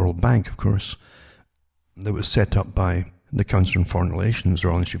 along with the World Bank, of course, that was set up by the Council on Foreign Relations,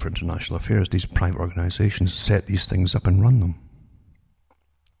 or Institute for International Affairs. These private organizations set these things up and run them.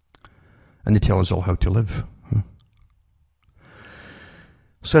 And they tell us all how to live.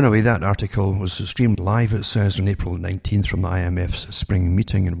 So anyway, that article was streamed live, it says, on April 19th from the IMF's spring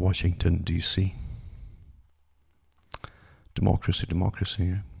meeting in Washington, D.C. Democracy,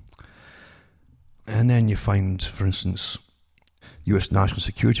 yeah. And then you find, for instance, U.S. national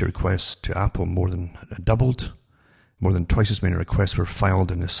security requests to Apple more than doubled. More than twice as many requests were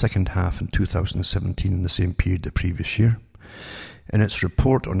filed in the second half in 2017 in the same period the previous year. In its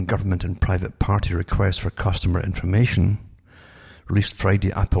report on government and private party requests for customer information, released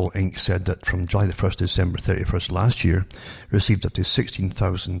Friday, Apple Inc. said that from July the 1st to December 31st last year, received up to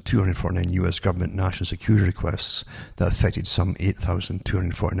 16,249 U.S. government national security requests that affected some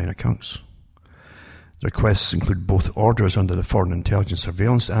 8,249 accounts. The requests include both orders under the Foreign Intelligence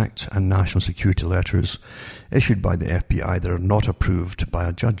Surveillance Act and national security letters issued by the FBI that are not approved by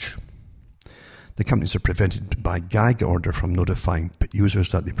a judge. The companies are prevented by gag order from notifying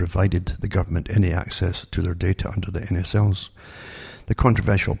users that they provided the government any access to their data under the NSLs. The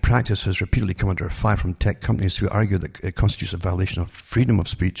controversial practice has repeatedly come under fire from tech companies who argue that it constitutes a violation of freedom of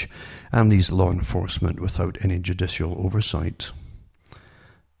speech and leaves law enforcement without any judicial oversight.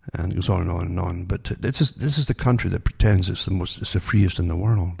 And it goes on and on and on. But this is the country that pretends it's the freest in the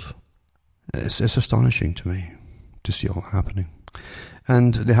world. It's astonishing to me to see all happening.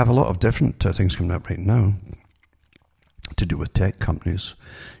 And they have a lot of different things coming up right now to do with tech companies.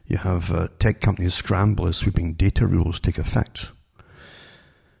 You have tech companies scramble as sweeping data rules take effect.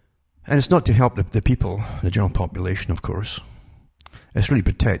 And it's not to help the people, the general population, of course. It's really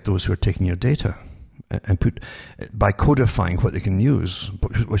protect those who are taking your data and by codifying what they can use,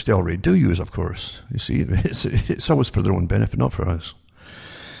 which they already do use, of course. You see, it's always for their own benefit, not for us.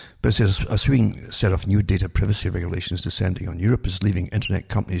 But it says a sweeping set of new data privacy regulations descending on Europe is leaving internet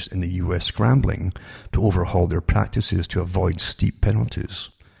companies in the US scrambling to overhaul their practices to avoid steep penalties.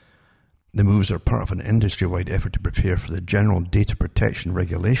 The moves are part of an industry-wide effort to prepare for the General Data Protection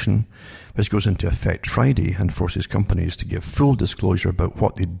Regulation, which goes into effect Friday and forces companies to give full disclosure about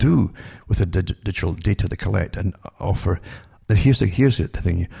what they do with the digital data they collect and offer. Here's the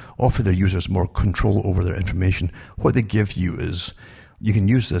thing: offer their users more control over their information. What they give you is, you can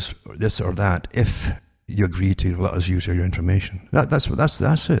use this or that if you agree to let us use your information. That's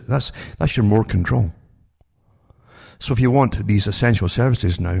it. That's your more control. So if you want these essential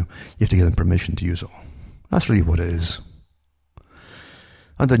services now, you have to give them permission to use it all. That's really what it is.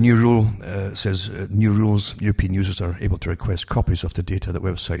 And the new rule says, new rules, European users are able to request copies of the data that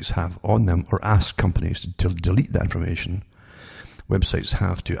websites have on them or ask companies to delete that information. Websites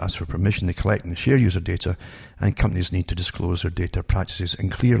have to ask for permission to collect and share user data, and companies need to disclose their data practices in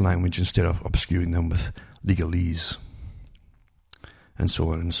clear language instead of obscuring them with legalese. And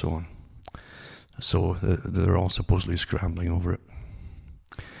so on and so on. So they're all supposedly scrambling over it.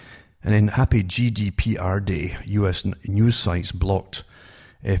 And then happy GDPR Day, US news sites blocked,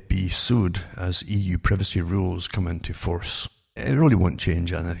 FB sued as EU privacy rules come into force. It really won't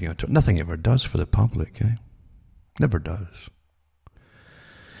change anything at all. Nothing ever does for the public, Never does.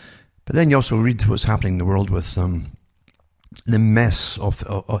 But then you also read what's happening in the world with the mess of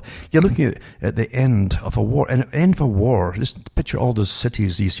you're looking at the end of a war. And at the end of a war, just picture all those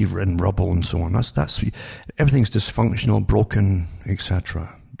cities you see in rubble and so on. That's everything's dysfunctional, broken,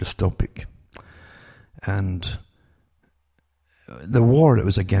 etc., dystopic. And the war that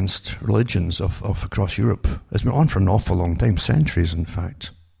was against religions of across Europe has been on for an awful long time, centuries, in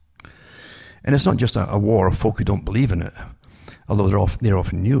fact. And it's not just a war of folk who don't believe in it, although they're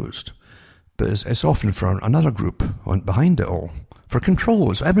often used. But it's often for another group behind it all. For control.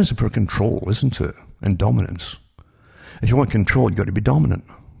 It's evidence for control, isn't it? And dominance. If you want control, you've got to be dominant.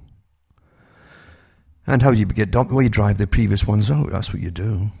 And how do you get dominant? Well, you drive the previous ones out. That's what you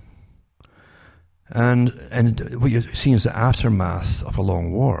do. And what you're seeing is the aftermath of a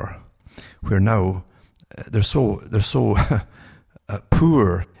long war, where now they're so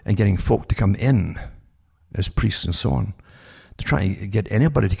poor in getting folk to come in as priests and so on. They're trying to get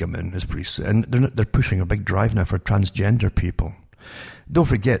anybody to come in as priests, and they're pushing a big drive now for transgender people. Don't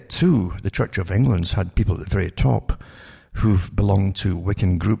forget, too, the Church of England's had people at the very top who've belonged to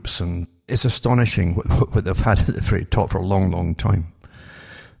Wiccan groups, and it's astonishing what they've had at the very top for a long, long time.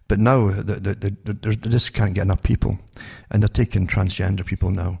 But now they just can't get enough people, and they're taking transgender people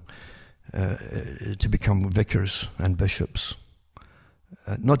now to become vicars and bishops.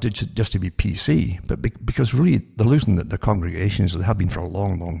 Not just to be PC, but because really they're losing their congregations. They have been for a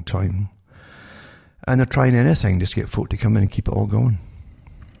long, long time. And they're trying anything just to get folk to come in and keep it all going.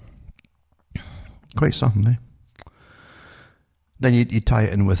 Quite something, Then you tie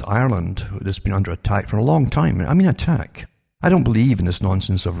it in with Ireland, that's been under attack for a long time. I mean, attack. I don't believe in this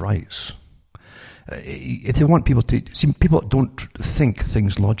nonsense of rights. If they want people to... See, people don't think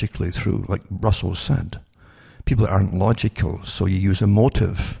things logically through, like Russell said. People that aren't logical, so you use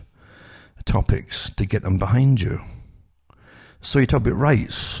emotive topics to get them behind you. So you talk about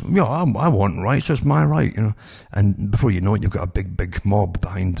rights. Yeah, I want rights. That's my right, And before you know it, you've got a big mob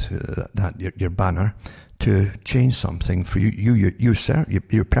behind your banner to change something for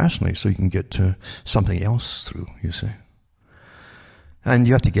you personally, so you can get something else through. You see, and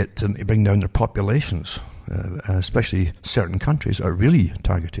you have to get to bring down their populations, especially certain countries are really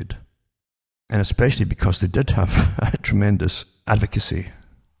targeted. And especially because they did have a tremendous advocacy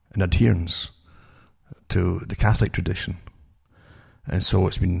and adherence to the Catholic tradition. And so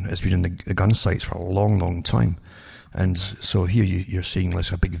it's been in the gun sights for a long, long time. And so here you're seeing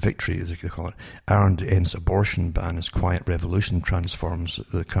like a big victory, as they call it. Ireland ends abortion ban as quiet revolution transforms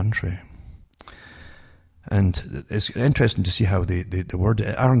the country. And it's interesting to see how the word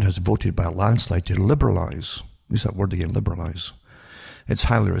Ireland has voted by a landslide to liberalise. Use that word again, liberalise. Its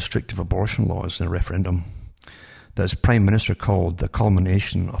highly restrictive abortion laws in a referendum that its Prime Minister called the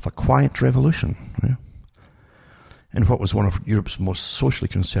culmination of a quiet revolution. Yeah? In what was one of Europe's most socially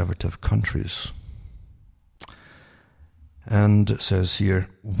conservative countries. And it says here,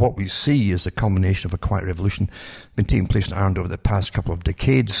 what we see is the culmination of a quiet revolution been taking place in Ireland over the past couple of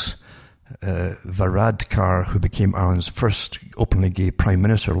decades. Varadkar, who became Ireland's first openly gay Prime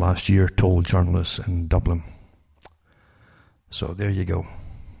Minister last year, told journalists in Dublin. So there you go.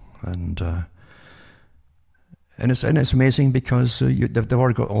 And it's amazing because they've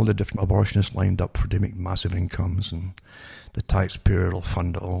already got all the different abortionists lined up to make massive incomes, and the taxpayer will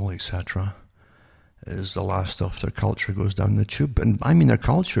fund it all, etc. Is the last of their culture goes down the tube. And I mean their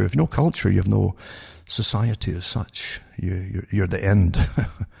culture. If you have no culture, you have no society as such. You're the end.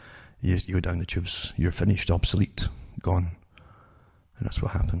 You go down the tubes. You're finished, obsolete, gone. And that's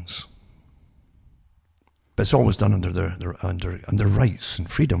what happens. But it's always done under their rights and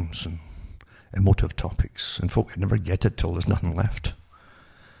freedoms and emotive topics. And folk never get it till there's nothing left.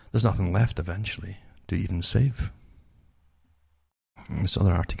 There's nothing left eventually to even save. And this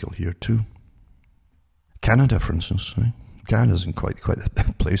other article here too. Canada, for instance, right? Canada isn't quite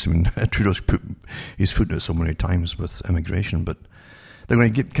the place. I mean, Trudeau's put his foot in it so many times with immigration, but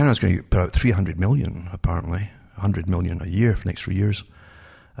Canada's going to put out $300 million, apparently, $100 million a year for the next 3 years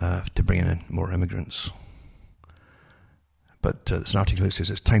to bring in more immigrants. But there's an article that says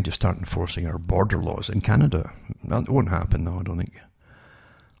it's time to start enforcing our border laws in Canada. Well, it won't happen, though, I don't think.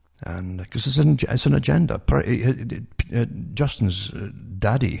 And because it's an agenda. Justin's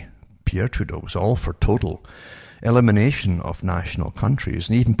daddy, Pierre Trudeau, was all for total elimination of national countries,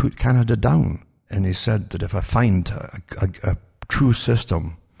 and he even put Canada down. And he said that if I find a true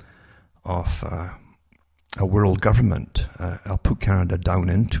system of a world government, I'll put Canada down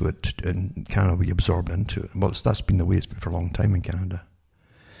into it, and Canada will be absorbed into it. Well, that's been the way it's been for a long time in Canada.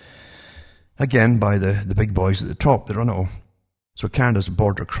 Again, by the big boys at the top, they run it all. So Canada's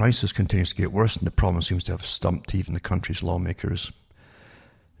border crisis continues to get worse, and the problem seems to have stumped even the country's lawmakers.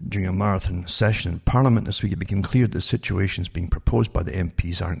 During a marathon session in Parliament this week, it became clear that the situations being proposed by the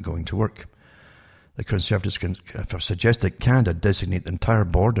MPs aren't going to work. The Conservatives have suggested Canada designate the entire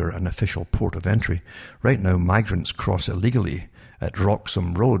border an official port of entry. Right now, migrants cross illegally at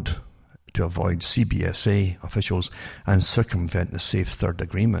Roxham Road to avoid CBSA officials and circumvent the Safe Third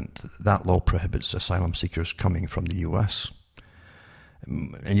Agreement. That law prohibits asylum seekers coming from the US.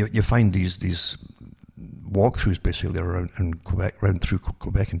 And you find these walkthroughs basically around Quebec, around through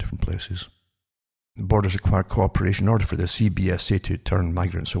Quebec in different places. The borders require cooperation. In order for the CBSA to turn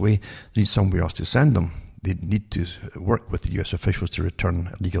migrants away, they need somewhere else to send them. They need to work with the US officials to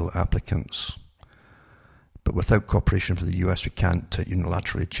return illegal applicants. But without cooperation from the US, we can't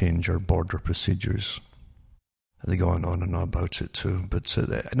unilaterally change our border procedures. They go on and on about it too, but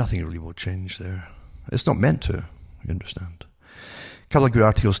nothing really will change there. It's not meant to, you understand. A couple of good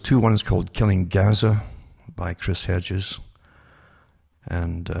articles too. One is called Killing Gaza by Chris Hedges,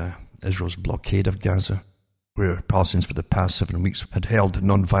 and Israel's blockade of Gaza, where Palestinians for the past 7 weeks had held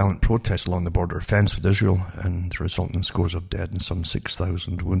non-violent protests along the border fence with Israel, and resulting in scores of dead and some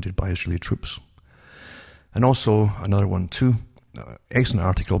 6,000 wounded by Israeli troops. And also another one too, excellent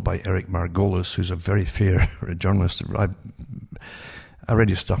article by Eric Margolis, who's a very fair journalist. I read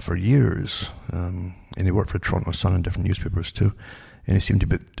his stuff for years, and he worked for the Toronto Sun and different newspapers too. And he seemed to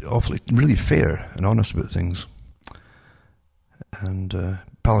be really fair and honest about things. And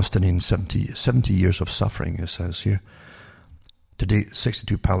Palestinians, 70 years of suffering, it says here. To date,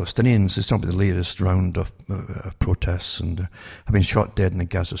 62 Palestinians, it's not the latest round of protests, and have been shot dead in the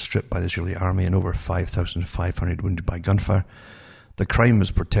Gaza Strip by the Israeli army, and over 5,500 wounded by gunfire. The crime is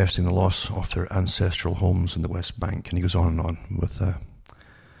protesting the loss of their ancestral homes in the West Bank. And he goes on and on with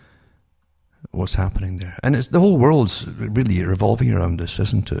what's happening there. And the whole world's really revolving around this,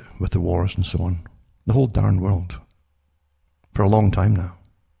 isn't it? With the wars and so on. The whole darn world. For a long time now.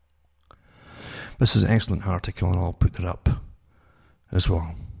 This is an excellent article, and I'll put it up as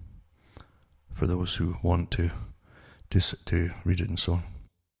well for those who want to read it and so on.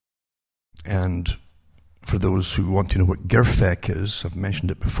 And for those who want to know what GIRFEC is, I've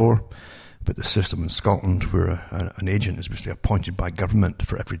mentioned it before, but the system in Scotland where an agent is basically appointed by government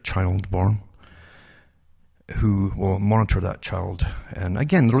for every child born. who will monitor that child. And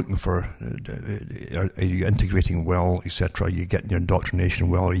again, they're looking for, are you integrating well, etc.? Are you getting your indoctrination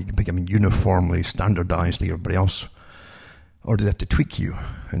well? Are you becoming uniformly standardized like everybody else? Or do they have to tweak you,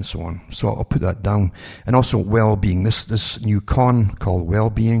 and so on? So I'll put that down. And also well-being. This new con called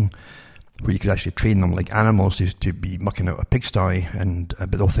well-being, where you could actually train them like animals to be mucking out a pigsty,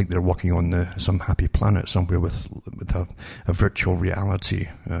 but they'll think they're walking on some happy planet somewhere with a virtual reality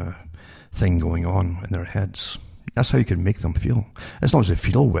thing going on in their heads. That's how you can make them feel. As long as they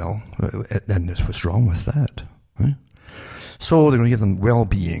feel well, then what's wrong with that? Right? So they're going to give them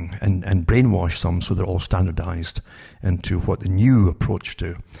well-being and brainwash them so they're all standardized into what the new approach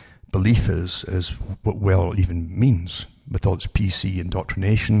to belief is what well even means, with all its PC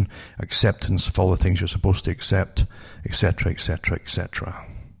indoctrination, acceptance of all the things you're supposed to accept, etc., etc., etc.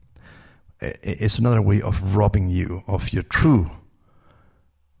 It's another way of robbing you of your true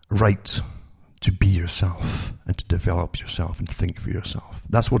right to be yourself and to develop yourself and think for yourself.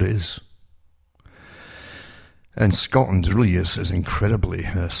 That's what it is. And Scotland really is incredibly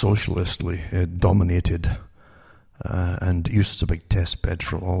socialistly dominated and used as a big test bed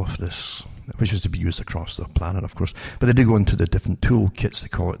for all of this, which is to be used across the planet, of course. But they do go into the different toolkits, they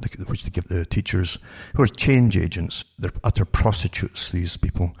call it, which they give the teachers, who are change agents. They're utter prostitutes, these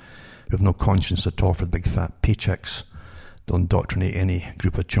people, who have no conscience at all for the big fat paychecks. They'll indoctrinate any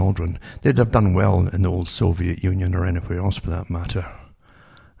group of children. They'd have done well in the old Soviet Union or anywhere else for that matter.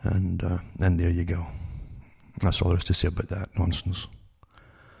 And there you go. That's all there is to say about that nonsense.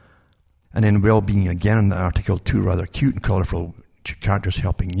 And then well-being again in the article, two rather cute and colourful characters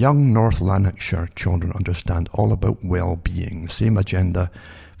helping young North Lanarkshire children understand all about well-being. The same agenda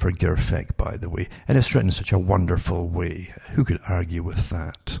for Girfec, by the way. And it's written in such a wonderful way. Who could argue with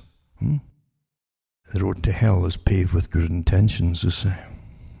that? The road to hell is paved with good intentions, they say.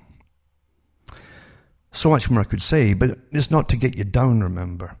 So much more I could say, but it's not to get you down,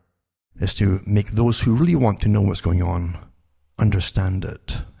 remember. It's to make those who really want to know what's going on understand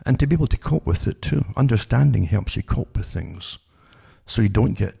it, and to be able to cope with it too. Understanding helps you cope with things, so you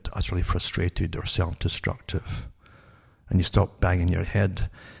don't get utterly frustrated or self-destructive, and you stop banging your head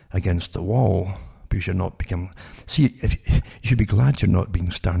against the wall because you're not become. See, you should be glad you're not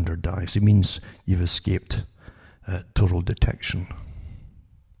being standardized. It means you've escaped total detection.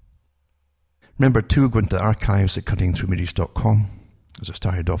 Remember too, go into the archives at cuttingthroughmedia.com. As I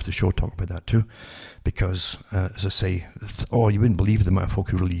started off the show talking about that too, because as I say, you wouldn't believe the amount of folk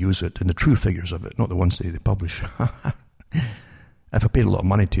who really use it, and the true figures of it, not the ones they publish. If I paid a lot of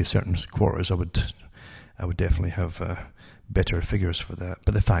money to certain quarters, I would definitely have better figures for that.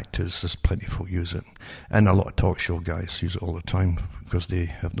 But the fact is, there's plenty of folk use it, and a lot of talk show guys use it all the time because they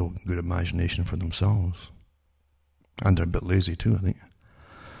have no good imagination for themselves, and they're a bit lazy too, I think.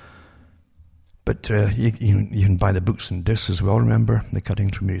 But you can buy the books and discs as well, remember, the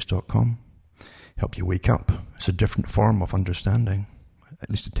cuttingthroughmedia.com. Help you wake up. It's a different form of understanding, at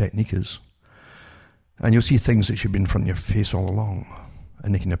least the technique is. And you'll see things that should be in front of your face all along,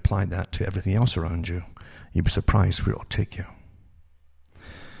 and they can apply that to everything else around you. You'll be surprised where it'll take you.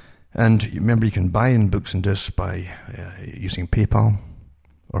 And remember, you can buy in books and discs by using PayPal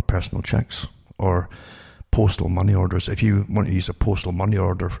or personal checks or postal money orders. If you want to use a postal money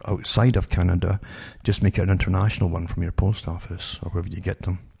order outside of Canada, just make it an international one from your post office or wherever you get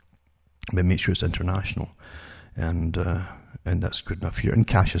them. But make sure it's international, and that's good enough here. And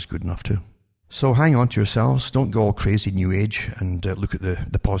cash is good enough too. So hang on to yourselves. Don't go all crazy New Age and look at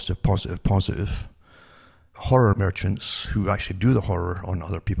the positive. Horror merchants who actually do the horror on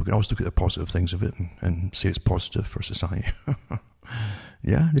other people can always look at the positive things of it and say it's positive for society.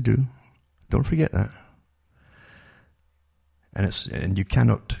 Yeah, they do. Don't forget that. And you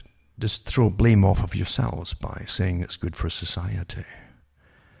cannot just throw blame off of yourselves by saying it's good for society,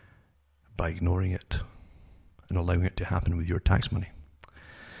 by ignoring it and allowing it to happen with your tax money.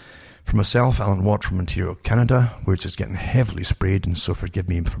 For myself, Alan Watt from Ontario, Canada, where it's just getting heavily sprayed, and so forgive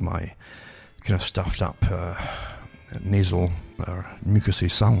me for my kind of stuffed up nasal or mucousy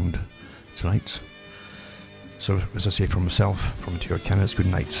sound tonight. So as I say, for myself from Ontario, Canada, it's good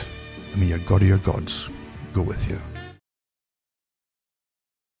night. I mean, your God or your gods go with you.